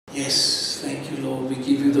Yes, thank you, Lord. We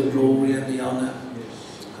give you the glory and the honor.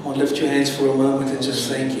 Come on, lift your hands for a moment and just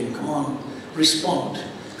thank Him. Come on, respond.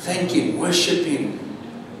 Thank Him. Worship Him.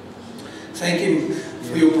 Thank Him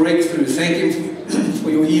for your breakthrough. Thank Him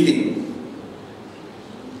for your healing.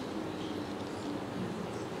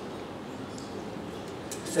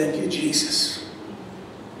 Thank you, Jesus.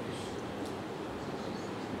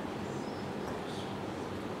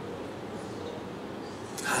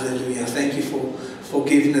 Hallelujah. Thank you for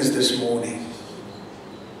forgiveness this morning.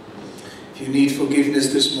 If you need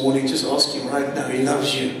forgiveness this morning, just ask Him right now. He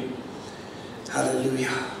loves you.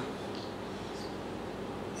 Hallelujah.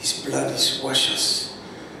 His blood is washed us.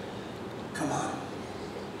 Come on.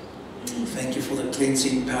 Thank you for the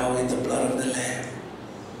cleansing power in the blood of the Lamb.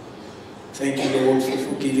 Thank you, Lord, for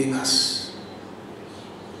forgiving us.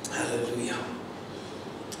 Hallelujah.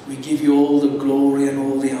 We give you all the glory and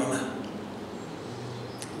all the honor.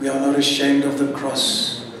 We are not ashamed of the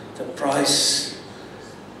cross. The price,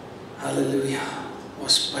 hallelujah,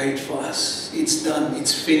 was paid for us. It's done.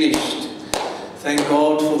 It's finished. Thank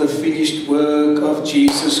God for the finished work of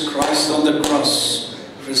Jesus Christ on the cross.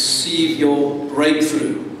 Receive your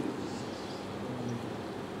breakthrough.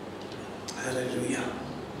 Hallelujah.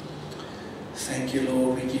 Thank you,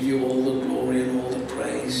 Lord. We give you all the glory and all the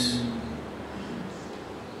praise.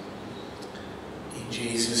 In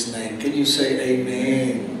Jesus' name. Can you say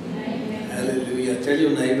amen? Amen. Hallelujah. Tell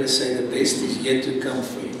your neighbor, say the best is yet to come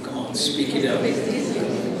for you. Come on, speak it out.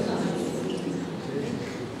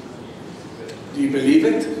 Do you believe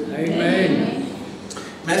it? Amen.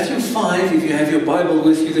 Matthew 5, if you have your Bible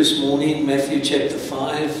with you this morning, Matthew chapter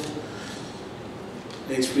 5.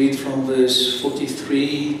 Let's read from verse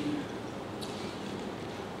 43.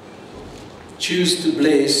 Choose to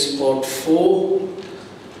bless, part 4.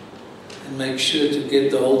 And make sure to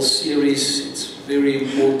get the whole series. It's very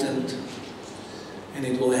important. And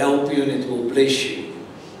it will help you and it will bless you.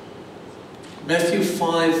 Matthew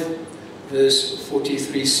 5, verse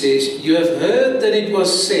 43 says, "You have heard that it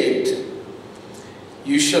was said,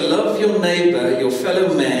 you shall love your neighbor, your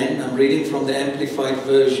fellow man," I'm reading from the Amplified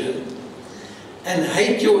Version, "and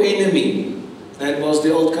hate your enemy." That was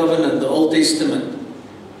the Old Covenant, the Old Testament.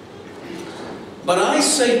 "But I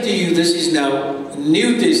say to you," this is now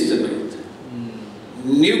New Testament,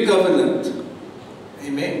 New Covenant.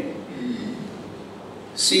 Amen.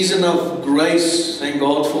 Season of grace, thank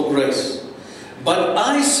God for grace. "But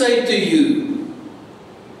I say to you,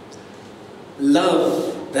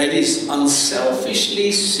 love, that is,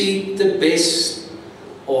 unselfishly seek the best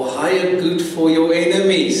or higher good for your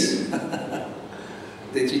enemies."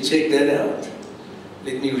 Did you check that out?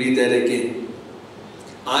 Let me read that again.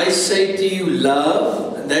 "I say to you,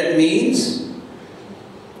 love," that means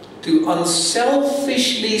to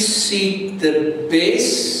unselfishly seek the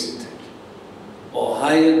best or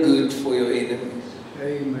higher good for your enemies.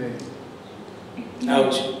 Amen.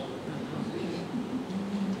 Ouch.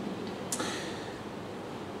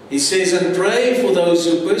 He says, "And pray for those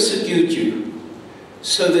who persecute you,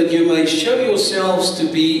 so that you may show yourselves to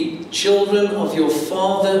be children of your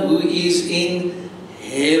Father who is in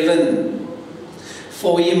heaven.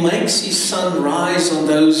 For He makes His sun rise on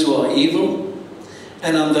those who are evil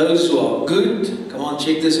and on those who are good." Come on,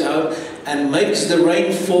 check this out. "And makes the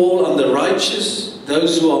rain fall on the righteous,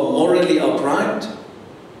 those who are morally upright,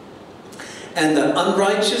 and the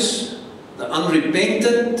unrighteous, the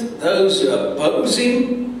unrepentant, those who oppose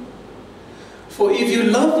Him. For if you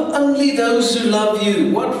love only those who love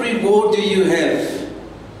you, what reward do you have?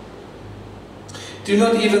 Do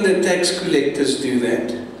not even the tax collectors do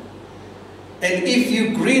that? And if you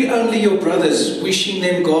greet only your brothers, wishing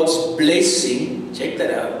them God's blessing," check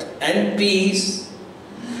that out, "and peace,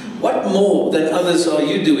 what more than others are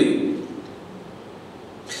you doing?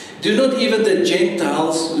 Do not even the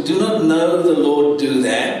Gentiles who do not know the Lord do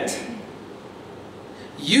that?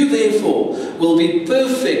 You therefore will be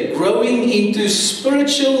perfect, growing into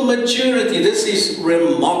spiritual maturity." This is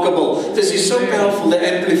remarkable. This is so powerful, the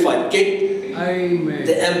Amplified. Get Amen.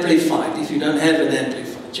 the Amplified if you don't have an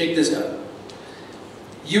Amplified. Check this out.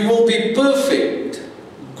 "You will be perfect,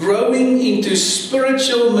 growing into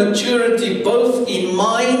spiritual maturity, both in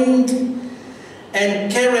mind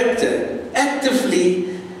and character, actively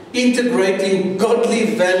integrating godly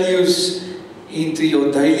values into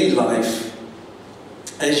your daily life,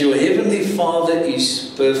 as your Heavenly Father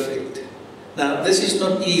is perfect." Now, this is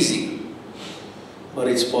not easy, but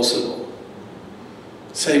it's possible.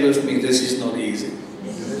 Say with me, this is not easy,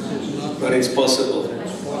 but it's possible.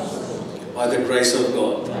 By the grace of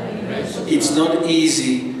God. It's not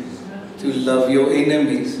easy to love your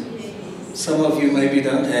enemies. Some of you maybe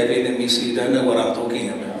don't have enemies, so you don't know what I'm talking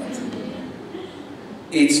about.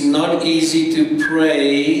 It's not easy to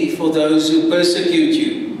pray for those who persecute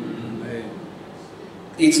you.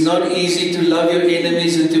 It's not easy to love your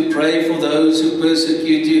enemies and to pray for those who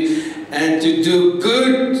persecute you and to do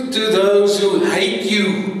good to those who hate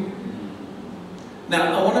you.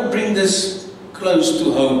 Now, I want to bring this close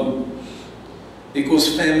to home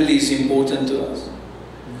because family is important to us.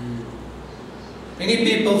 Many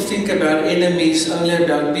people think about enemies only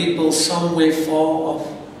about people somewhere far off.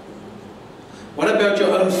 What about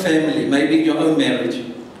your own family, maybe your own marriage?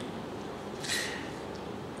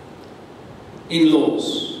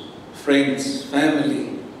 In-laws, friends,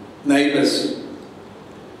 family, neighbors,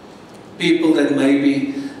 people that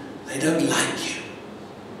maybe they don't like you.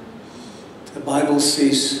 The Bible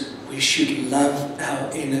says we should love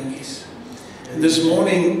our enemies. And this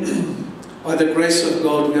morning, by the grace of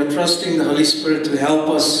God, we are trusting the Holy Spirit to help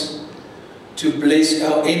us to bless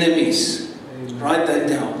our enemies. Amen. Write that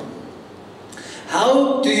down.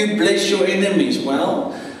 How do you bless your enemies?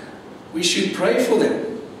 Well, we should pray for them.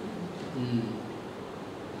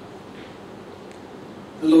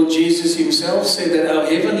 The Lord Jesus himself said that our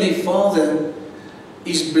Heavenly Father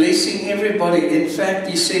is blessing everybody. In fact,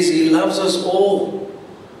 he says he loves us all.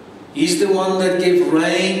 He's the one that gives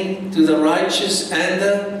rain to the righteous and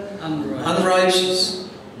the unrighteous.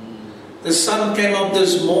 The sun came up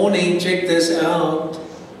this morning, check this out,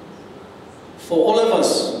 for all of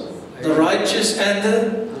us, the righteous and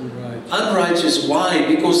the unrighteous. Why?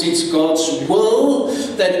 Because it's God's will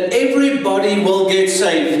that everybody will get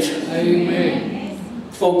saved. Amen.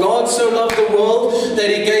 For God so loved the world that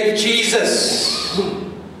he gave Jesus.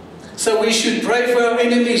 So we should pray for our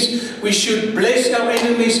enemies. We should bless our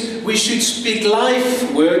enemies. We should speak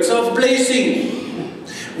life, words of blessing.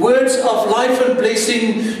 Words of life and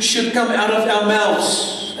blessing should come out of our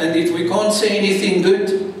mouths. And if we can't say anything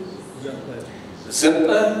good,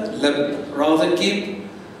 zipper, lip, rather keep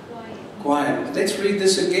quiet. Let's read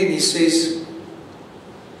this again. He says,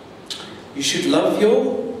 you should love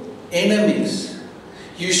your enemies.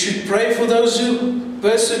 You should pray for those who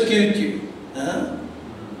persecute you. Huh?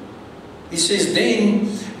 He says,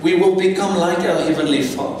 then we will become like our Heavenly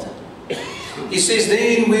Father. He says,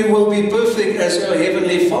 then we will be perfect as our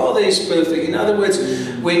Heavenly Father is perfect. In other words,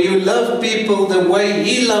 when you love people the way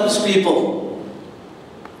He loves people.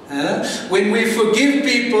 When we forgive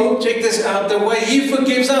people, check this out, the way He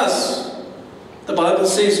forgives us. The Bible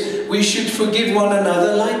says we should forgive one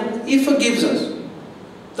another like He forgives us.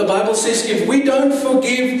 The Bible says if we don't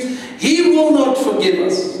forgive, He will not forgive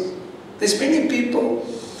us. There's many people,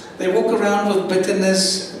 they walk around with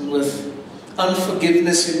bitterness and with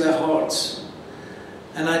unforgiveness in their hearts.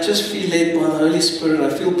 And I just feel led by the Holy Spirit, I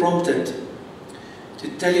feel prompted to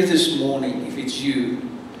tell you this morning, if it's you,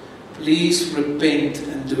 please repent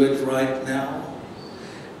and do it right now.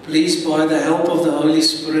 Please, by the help of the Holy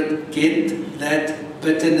Spirit, get that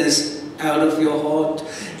bitterness out of your heart.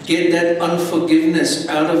 Get that unforgiveness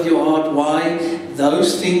out of your heart. Why?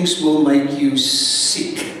 Those things will make you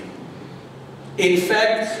sick. In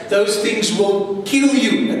fact, those things will kill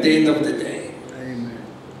you at the end of the day. Amen.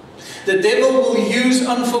 The devil will use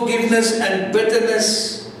unforgiveness and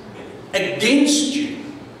bitterness against you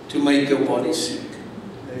to make your body sick.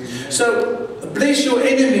 Amen. So, bless your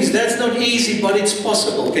enemies. That's not easy, but it's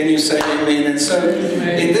possible. Can you say amen? And so,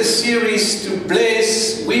 amen. In this series, to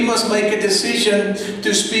bless, we must make a decision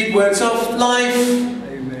to speak words of life.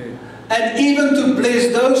 Amen. And even to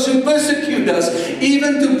bless those who persecute us.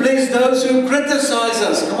 Even to bless those who criticize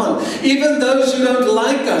us. Come on. Even those who don't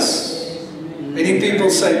like us. Amen. Many people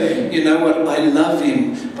say, you know what, I love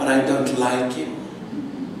him, but I don't like him.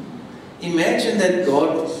 Imagine that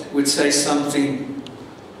God would say something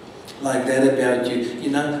like that about you. You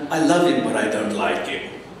know, I love him, but I don't like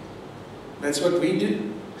him. That's what we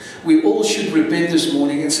do. We all should repent this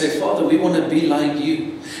morning and say, Father, we want to be like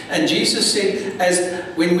you. And Jesus said,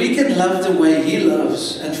 as when we can love the way he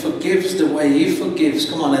loves and forgives the way he forgives,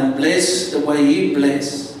 come on, and bless the way he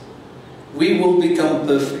blesses, we will become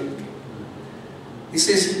perfect. He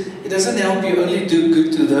says, it doesn't help you only do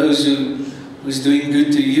good to those who's doing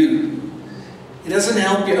good to you. It doesn't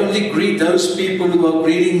help you only greet those people who are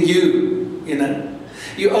greeting you, you know.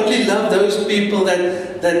 You only love those people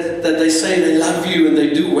that they say they love you and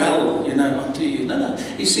they do well, you know, unto you. No.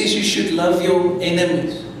 He says you should love your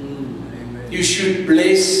enemies. You should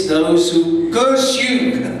bless those who curse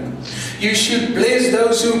you. You should bless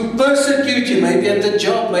those who persecute you. Maybe at the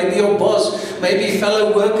job, maybe your boss, maybe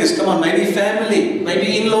fellow workers, come on, maybe family,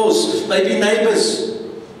 maybe in-laws, maybe neighbors.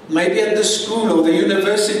 Maybe at the school or the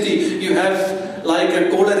university you have, like I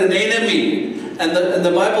call it, an enemy. And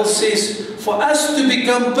the Bible says, for us to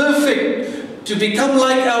become perfect, to become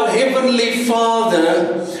like our Heavenly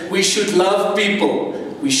Father, we should love people.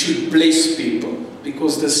 We should bless people.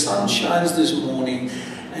 Because the sun shines this morning,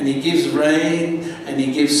 and He gives rain, and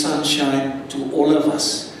He gives sunshine to all of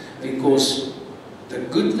us. Because the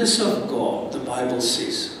goodness of God, the Bible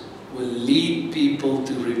says, will lead people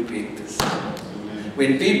to repentance.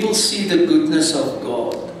 When people see the goodness of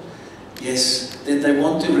God, yes, then they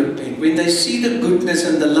want to repent. When they see the goodness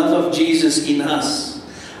and the love of Jesus in us,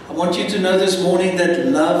 I want you to know this morning that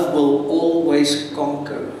love will always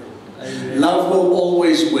conquer. Amen. Love will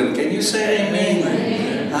always win. Can you say amen?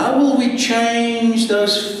 Amen? How will we change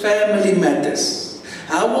those family matters?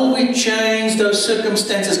 How will we change those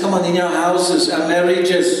circumstances? Come on, in our houses, our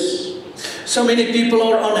marriages. So many people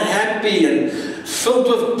are unhappy and filled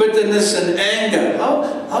with bitterness and anger.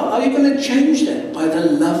 How are you going to change that? By the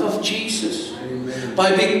love of Jesus. Amen.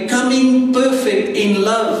 By becoming perfect in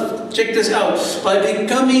love. Check this out. By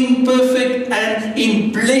becoming perfect and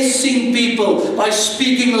in blessing people. By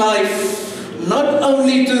speaking life. Not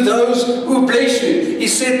only to those who bless you. He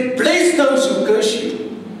said, bless those who curse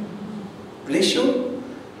you. Bless your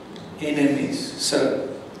enemies. So,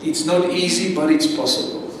 it's not easy, but it's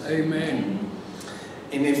possible. Amen.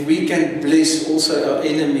 And if we can bless also our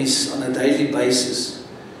enemies on a daily basis,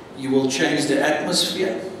 you will change the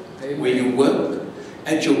atmosphere. Amen. Where you work,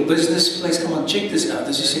 at your business place. Come on, check this out.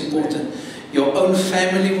 This is important. Your own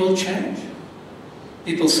family will change.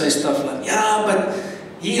 People say stuff like, yeah, but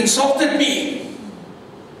he insulted me.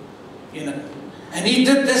 You know, and he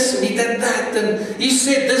did this and he did that and he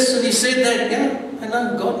said this and he said that. Yeah, I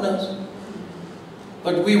know, God knows.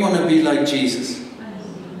 But we want to be like Jesus.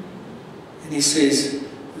 And He says,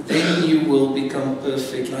 then you will become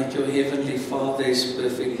perfect, like your Heavenly Father is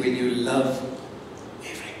perfect, when you love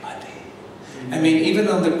everybody. I mean, even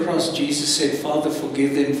on the cross, Jesus said, Father,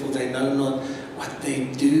 forgive them, for they know not what they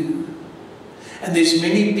do. And there's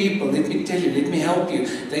many people, let me tell you, let me help you,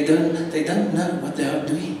 they don't know what they are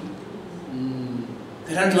doing.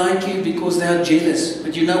 They don't like you because they are jealous.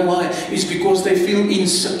 But you know why? It's because they feel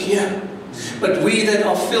insecure. But we that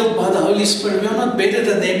are filled by the Holy Spirit, we are not better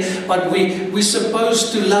than them, but we're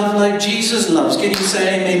supposed to love like Jesus loves. Can you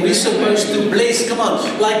say amen? We're supposed to bless, come on,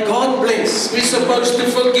 like God bless. We're supposed to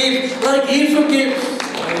forgive like He forgives.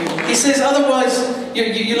 He says otherwise,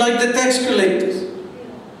 you're like the tax collectors.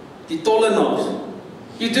 Die tollenaars.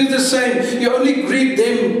 You do the same. You only greet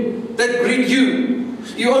them that greet you.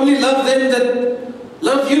 You only love them that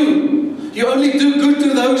love you. You only do good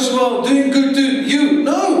to those who are doing good to you.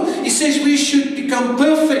 No. He says we should become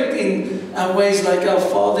perfect in our ways like our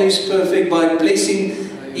Father is perfect, by blessing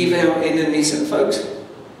even our enemies. And folks,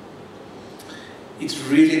 it's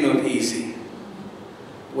really not easy.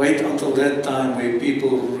 Wait until that time where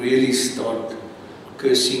people really start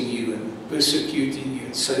cursing you and persecuting you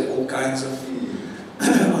and say all kinds of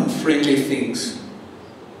unfriendly things.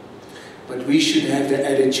 But we should have the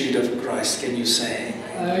attitude of Christ. Can you say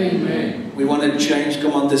amen? Amen. We want to change,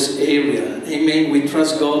 come on, this area. Amen. We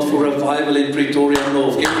trust God for revival in Pretoria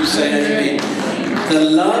North. Can you say amen? The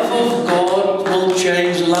love of God will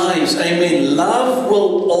change lives. Amen. Love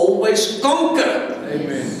will always conquer.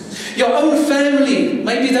 Amen. Your own family,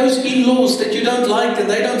 maybe those in-laws that you don't like and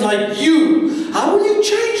they don't like you. How will you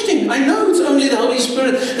change them? I know it's only the Holy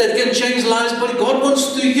Spirit that can change lives, but God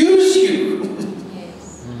wants to use you.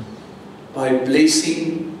 By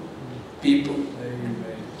blessing people. Amen.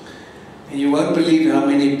 And you won't believe how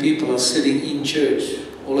many people are sitting in church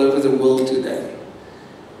all over the world today.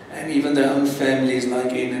 And even their own families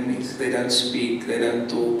like enemies. They don't speak, they don't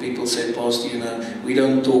talk. People say, Pastor, you know, we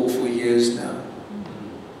don't talk for years now.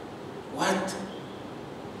 What?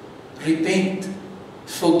 Repent.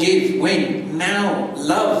 Forgive. When? Now.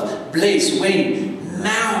 Love. Bless. When?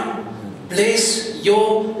 Now. Bless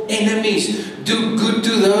your enemies. Do good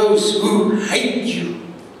to those who hate you.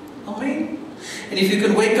 Amen. And if you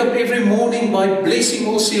can wake up every morning by blessing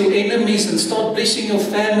also your enemies and start blessing your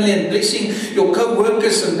family and blessing your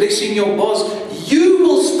co-workers and blessing your boss, you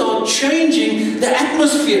will start changing the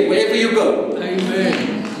atmosphere wherever you go.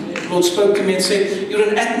 Amen. The Lord spoke to me and said, you're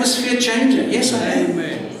an atmosphere changer. Yes, I am.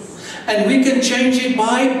 Amen. And we can change it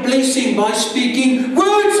by blessing, by speaking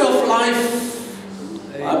words of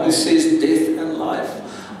life. The Bible says death and life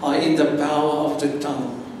are in the power of the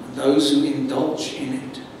tongue. Those who indulge in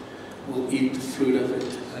it will eat the fruit of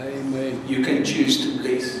it. Amen. You can choose to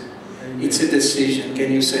bless. Amen. It's a decision.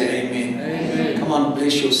 Can you say amen? Amen? Come on,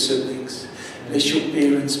 bless your siblings. Bless your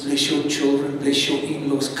parents. Bless your children. Bless your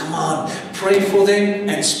in-laws. Come on, pray for them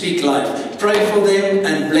and speak life. Pray for them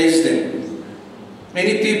and bless them.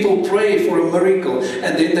 Many people pray for a miracle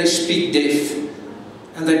and then they speak death.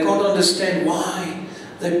 And they can't understand why.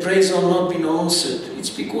 their prayers are not being answered. It's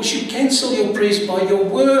because you cancel your prayers by your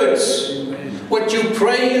words. Amen. What you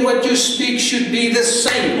pray and what you speak should be the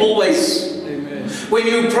same, always. Amen. When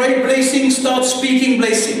you pray blessing, start speaking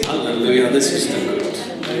blessing. Hallelujah, this is the good.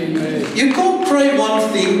 Amen. You can't pray one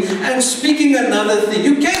thing and speaking another thing.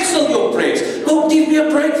 You cancel your prayers. Lord, give me a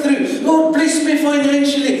breakthrough. Lord, bless me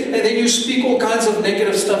financially. And then you speak all kinds of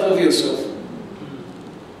negative stuff of yourself.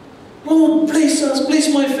 Lord, bless us,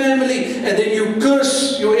 bless my family. And then you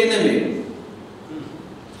curse your enemy.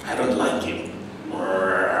 I don't like him.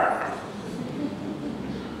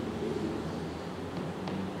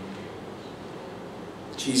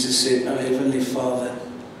 Jesus said, our Heavenly Father,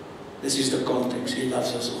 this is the context, He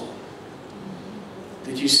loves us all.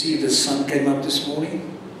 Did you see the sun came up this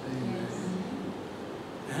morning?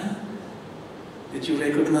 Yeah? Did you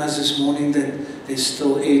recognize this morning that there's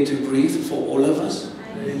still air to breathe for all of us?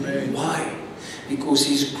 Amen. Why? Because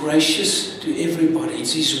He's gracious to everybody.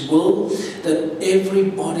 It's His will that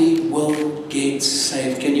everybody will get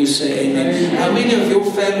saved. Can you say amen? Amen. How many of your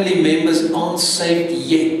family members aren't saved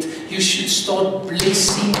yet? You should start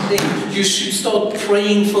blessing them. You should start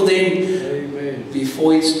praying for them. Amen.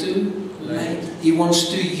 Before it's too late. He wants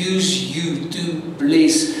to use you to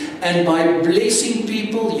bless. And by blessing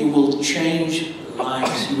people, you will change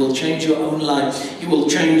lives. You will change your own life. You will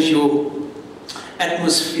change your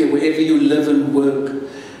atmosphere wherever you live and work.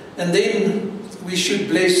 And then we should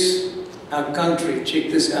bless our country. Check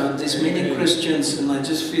this out. There's many Christians, and I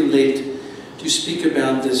just feel led to speak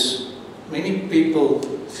about this. Many people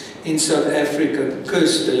in South Africa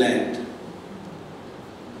curse the land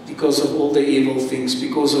because of all the evil things,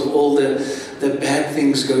 because of all the bad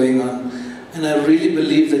things going on. And I really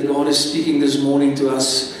believe that God is speaking this morning to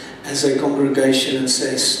us as a congregation and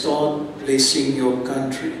says, start blessing your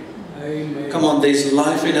country. Amen. Come on, there's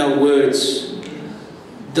life in our words.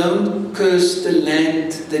 Don't curse the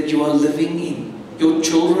land that you are living in. Your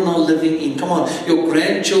children are living in. Come on, your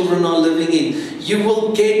grandchildren are living in. You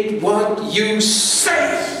will get what you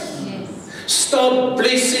say. Start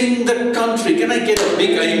blessing the country. Can I get a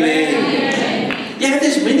big amen? Yeah,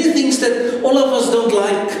 there's many things that all of us don't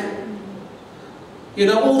like. You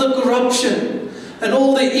know, all the corruption and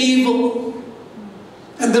all the evil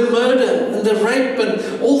and the murder and the rape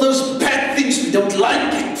and all those bad things. We don't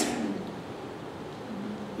like it.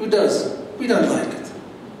 Who does? We don't like it.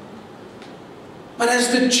 But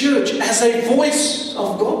as the church, as a voice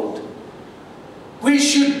of God, we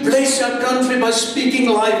should bless our country by speaking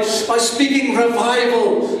life, by speaking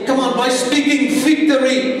revival. Come on, by speaking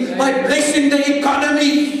victory, by blessing the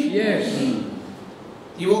economy. Yes.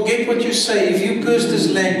 You will get what you say. If you curse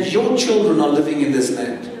this land, your children are living in this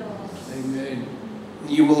land. Amen.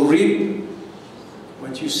 You will reap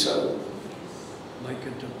what you sow. Make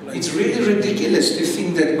it a place. It's really ridiculous to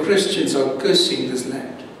think that Christians are cursing this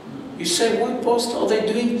land. You say, what, Pastor, are they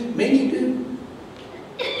doing? Many do.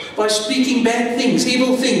 By speaking bad things,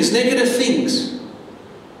 evil things, negative things.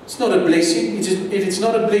 It's not a blessing. If it's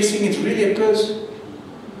not a blessing, it's really a curse.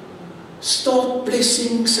 Start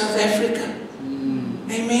blessing South Africa.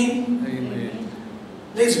 Amen. Amen.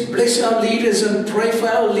 Let's bless our leaders and pray for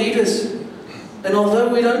our leaders. And although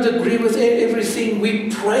we don't agree with everything, we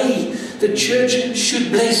pray. The church should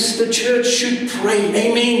bless. The church should pray.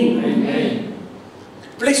 Amen. Amen.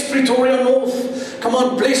 Bless Pretoria North. Come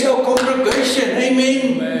on, bless our congregation.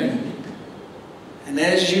 Amen. Amen. And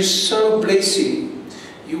as you sow blessing,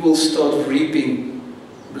 you will start reaping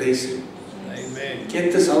blessing. Amen.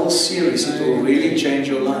 Get this whole series. It will really change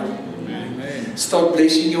your life. Amen. Start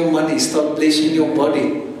blessing your money. Start blessing your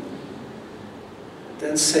body.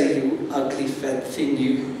 Don't say, you ugly fat thing,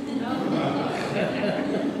 you.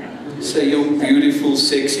 Say, you beautiful,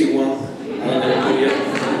 sexy one. Hallelujah.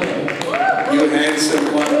 You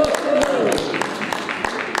handsome one.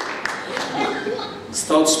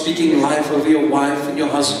 Start speaking life of your wife and your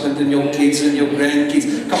husband and your kids and your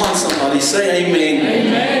grandkids. Come on, somebody, say amen.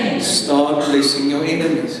 Amen. Start blessing your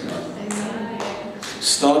enemies.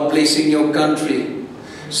 Start blessing your country.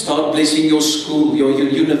 Start blessing your school, your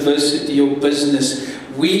university, your business.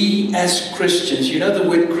 We as Christians, you know the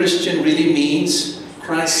word Christian really means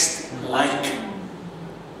Christ-like.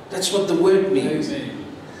 That's what the word means. Amen.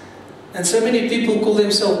 And so many people call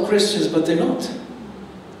themselves Christians, but they're not.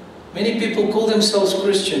 Many people call themselves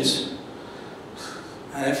Christians.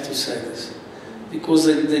 I have to say this. Because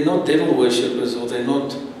they're not devil worshippers, or they're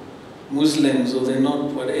not Muslims, or they're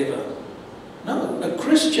not whatever. No, a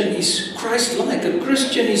Christian is Christ-like. A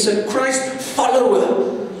Christian is a Christ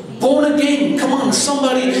follower. Born again. Come on,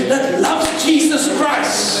 somebody that loves Jesus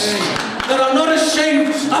Christ. That are not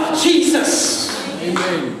ashamed of Jesus.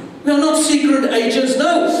 Amen. We are not secret agents.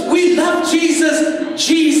 No, we love Jesus.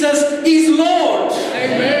 Jesus is Lord.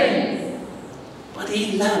 Amen. But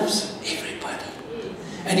He loves everybody.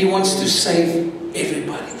 And He wants to save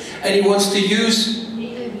everybody. And He wants to use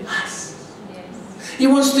us. He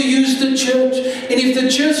wants to use the church. And if the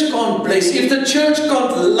church can't bless, if the church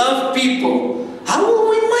can't love people, how will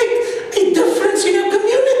we make a difference in our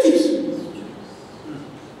communities?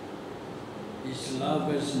 His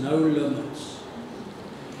love has no limits.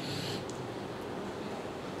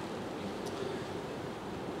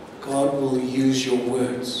 God will use your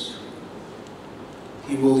words.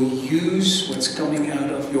 He will use what's coming out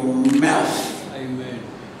of your mouth. Amen.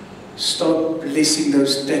 Start blessing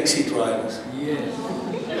those taxi drivers. Yes.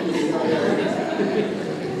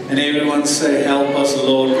 And everyone say, help us,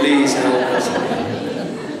 Lord, please help us.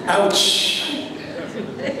 Ouch.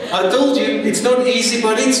 I told you, it's not easy,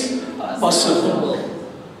 but it's possible.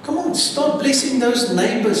 Come on, start blessing those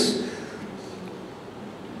neighbors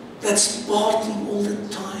that's partying all the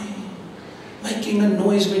time, making a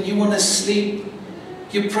noise when you want to sleep.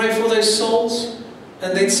 You pray for their souls,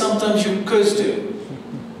 and then sometimes you curse them.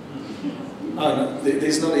 Oh no,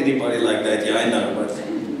 there's not anybody like that. Yeah, I know,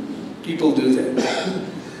 but people do that.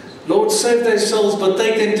 Lord, save their souls, but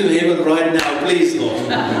take them to heaven right now, please, Lord.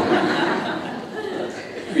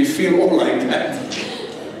 We feel all like that.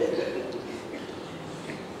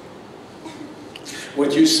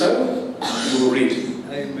 What you sow, you will reap.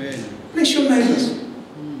 Amen. Bless your neighbors.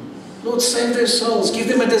 Lord, save their souls. Give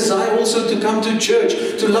them a desire also to come to church,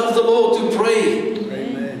 to love the Lord, to pray.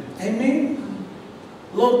 Amen. Amen.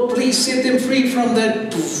 Lord, please set them free from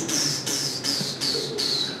that.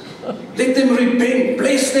 Let them repent.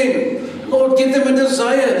 Bless them. Lord, give them a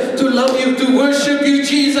desire to love you, to worship you,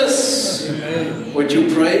 Jesus. Amen. What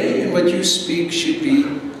you pray and what you speak should be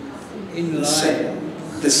In the line. same.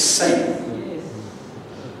 The same.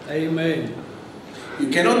 Amen. You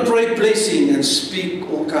cannot pray blessing and speak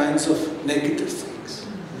all kinds of negative things.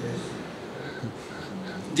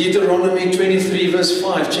 Deuteronomy 23 verse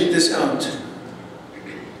 5. Check this out.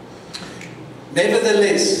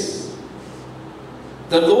 Nevertheless,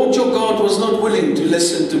 the Lord your God was not willing to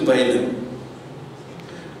listen to Balaam.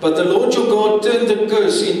 But the Lord your God turned the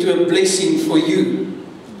curse into a blessing for you,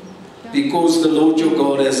 because the Lord your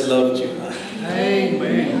God has loved you.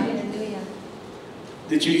 Amen.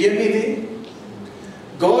 Did you hear me there?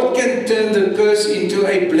 God can turn the curse into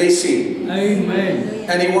a blessing. Amen.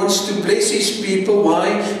 And He wants to bless His people.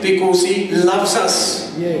 Why? Because He loves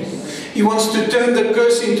us. Yes. He wants to turn the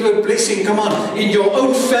curse into a blessing. Come on, in your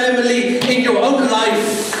own family, in your own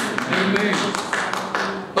life. Amen.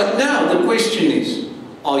 But now the question is,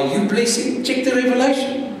 are you blessing? Check the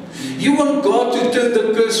Revelation. You want God to turn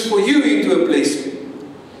the curse for you into a blessing.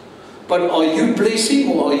 But are you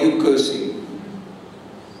blessing or are you cursing?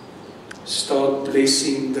 Start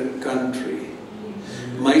blessing the country.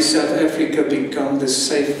 May South Africa become the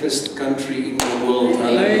safest country in the world.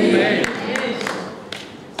 Amen.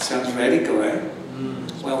 Sounds radical, eh?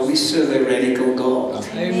 Well, we serve a radical God.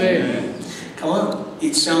 Amen. Come on,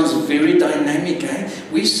 it sounds very dynamic, eh?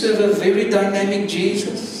 We serve a very dynamic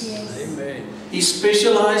Jesus. Amen. He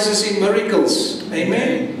specializes in miracles.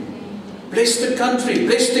 Amen. Bless the country,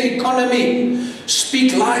 bless the economy,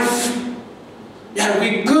 speak life. Yeah,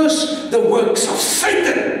 we curse the works of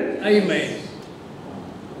Satan. Amen.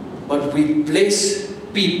 But we bless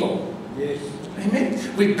people. Yes.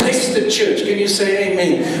 Amen. We bless the church. Can you say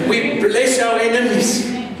amen? We bless our enemies.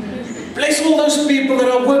 Bless all those people that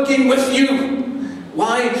are working with you.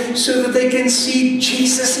 Why? So that they can see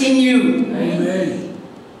Jesus in you. Amen.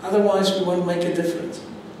 Otherwise we won't make a difference.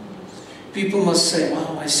 People must say,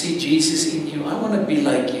 wow, I see Jesus in you. I want to be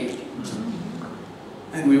like you.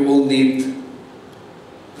 And we all need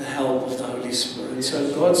the help of the Holy Spirit.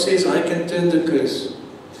 So God says, I can turn the curse.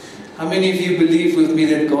 How many of you believe with me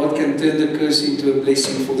that God can turn the curse into a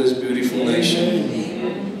blessing for this beautiful nation?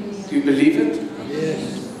 Do you believe it?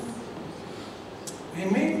 Yes.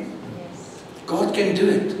 Amen. God can do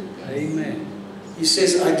it. Amen. He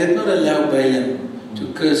says, I did not allow Balaam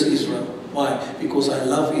to curse Israel. Why? Because I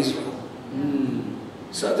love Israel.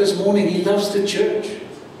 So this morning, He loves the church.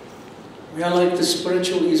 We are like the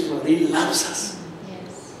spiritual Israel. He loves us.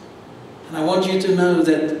 Yes. And I want you to know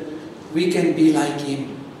that we can be like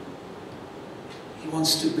Him. He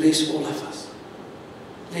wants to bless all of us.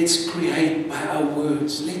 Let's create by our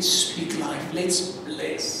words. Let's speak life. Let's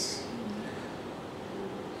bless.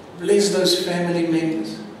 Bless those family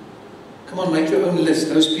members. Come on, make your own list.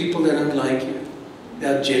 Those people that don't like you. They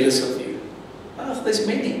are jealous of you. Oh, there's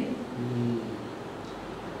many.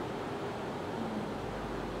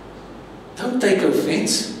 Don't take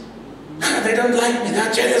offense. they don't like me,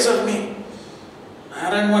 they're jealous of me. I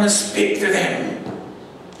don't want to speak to them.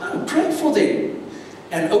 No, pray for them.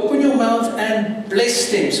 And open your mouth and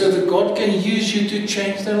bless them so that God can use you to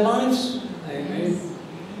change their lives. Amen.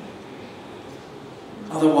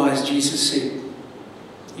 Otherwise, Jesus said,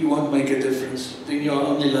 you won't make a difference. Then you are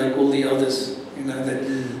only like all the others,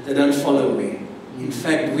 that don't follow me. In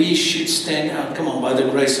fact, we should stand out, come on, by the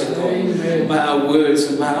grace of God, Amen. by our words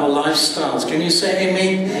and by our lifestyles. Can you say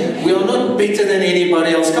amen? Amen? We are not better than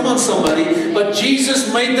anybody else. Come on, somebody. But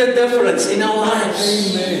Jesus made the difference in our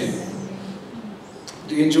lives. Amen.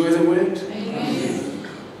 Do you enjoy the word? Amen.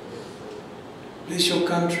 Bless your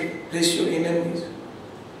country. Bless your enemies.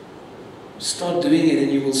 Start doing it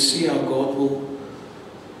and you will see how God will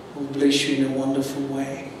bless you in a wonderful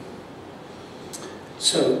way.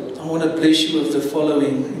 So, I want to bless you with the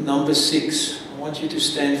following. Number 6. I want you to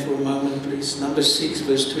stand for a moment, please. Number 6,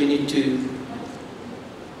 verse 22.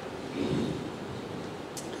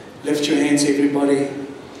 Lift your hands, everybody.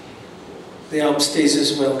 They are upstairs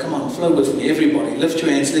as well. Come on, flow with me, everybody. Lift your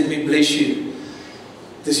hands. Let me bless you.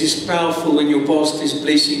 This is powerful when your pastor is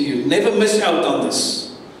blessing you. Never miss out on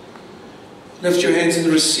this. Lift your hands and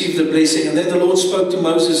receive the blessing. And then the Lord spoke to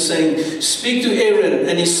Moses, saying, speak to Aaron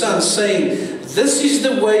and his sons, saying, this is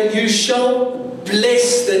the way you shall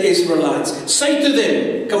bless the Israelites. Say to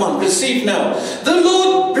them, come on, receive now. The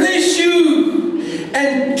Lord bless you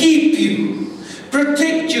and keep you,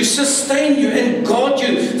 protect you, sustain you, and guard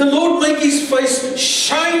you. The Lord make his face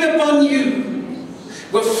shine upon you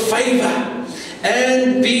with favor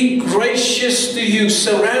and be gracious to you,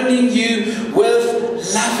 surrounding you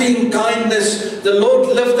with loving kindness. The Lord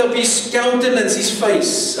lift up his countenance, his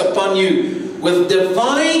face upon you with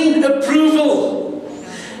divine approval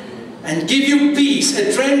and give you peace,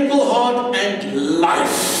 a tranquil heart and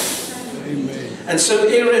life. Amen. And so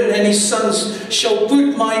Aaron and his sons shall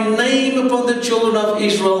put my name upon the children of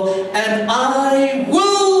Israel, and I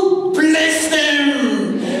will bless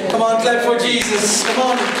them. Come on, clap for Jesus. Come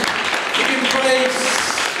on, give him praise.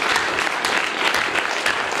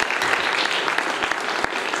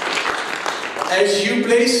 As you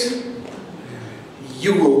bless,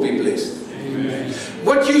 you will be blessed. Amen.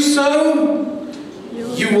 What you sow,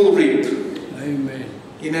 you will reap. Amen.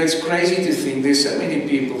 You know, it's crazy to think there's so many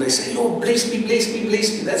people, they say, Lord, bless me, bless me,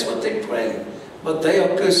 bless me. That's what they pray. But they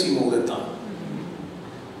are cursing all the time.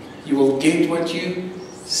 You will get what you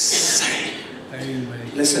say.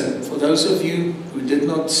 Amen. Listen, for those of you who did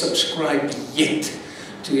not subscribe yet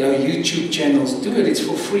to our YouTube channels, do it. It's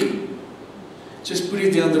for free. Just put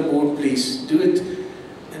it there on the board, please. Do it.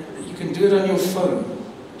 And you can do it on your phone.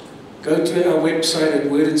 Go to our website at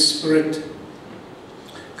Word and Spirit.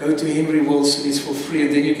 Go to Henri Wilson. It's for free.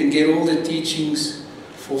 And then you can get all the teachings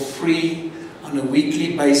for free on a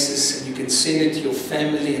weekly basis. And you can send it to your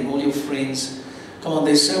family and all your friends. Come on,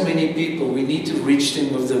 there's so many people. We need to reach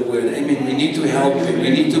them with the word. Amen. We need to help them. We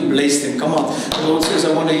need to bless them. Come on. The Lord says,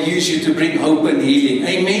 I want to use you to bring hope and healing.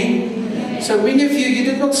 Amen. So many of you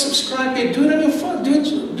did not subscribe yet. Do it on your phone. Do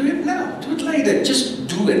it now. Do it later. Just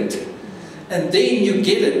do it. And then you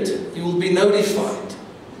get it. You will be notified.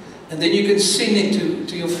 And then you can send it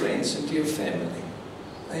to your friends and to your family.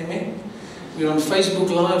 Amen. We're on Facebook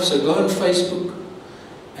Live, so go on Facebook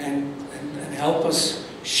and help us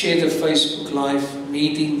share the Facebook Live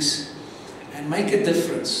meetings and make a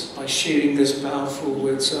difference by sharing this powerful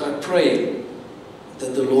word. So I pray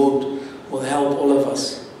that the Lord will help all of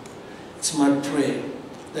us. It's my prayer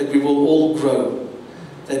that we will all grow,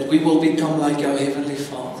 that we will become like our Heavenly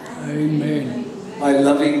Father. Amen. By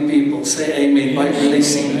loving people, say amen, by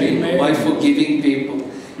blessing people, Amen. by forgiving people.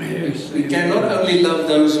 Yes. We cannot only love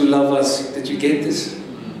those who love us. Did you get this?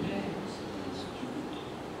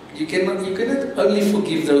 You cannot only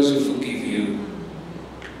forgive those who forgive you.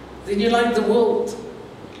 Then you're like the world.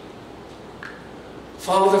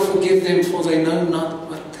 Father, forgive them, for they know not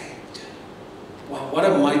what they do. Wow, what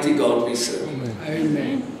a mighty God we serve.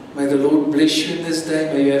 Amen. May the Lord bless you in this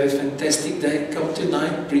day. May you have a fantastic day. Come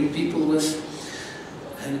tonight, bring people with.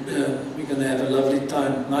 And we're going to have a lovely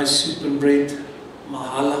time. Nice soup and bread.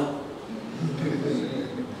 Mahala.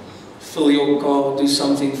 Fill your car. Do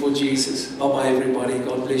something for Jesus. Bye-bye, everybody.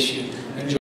 God bless you.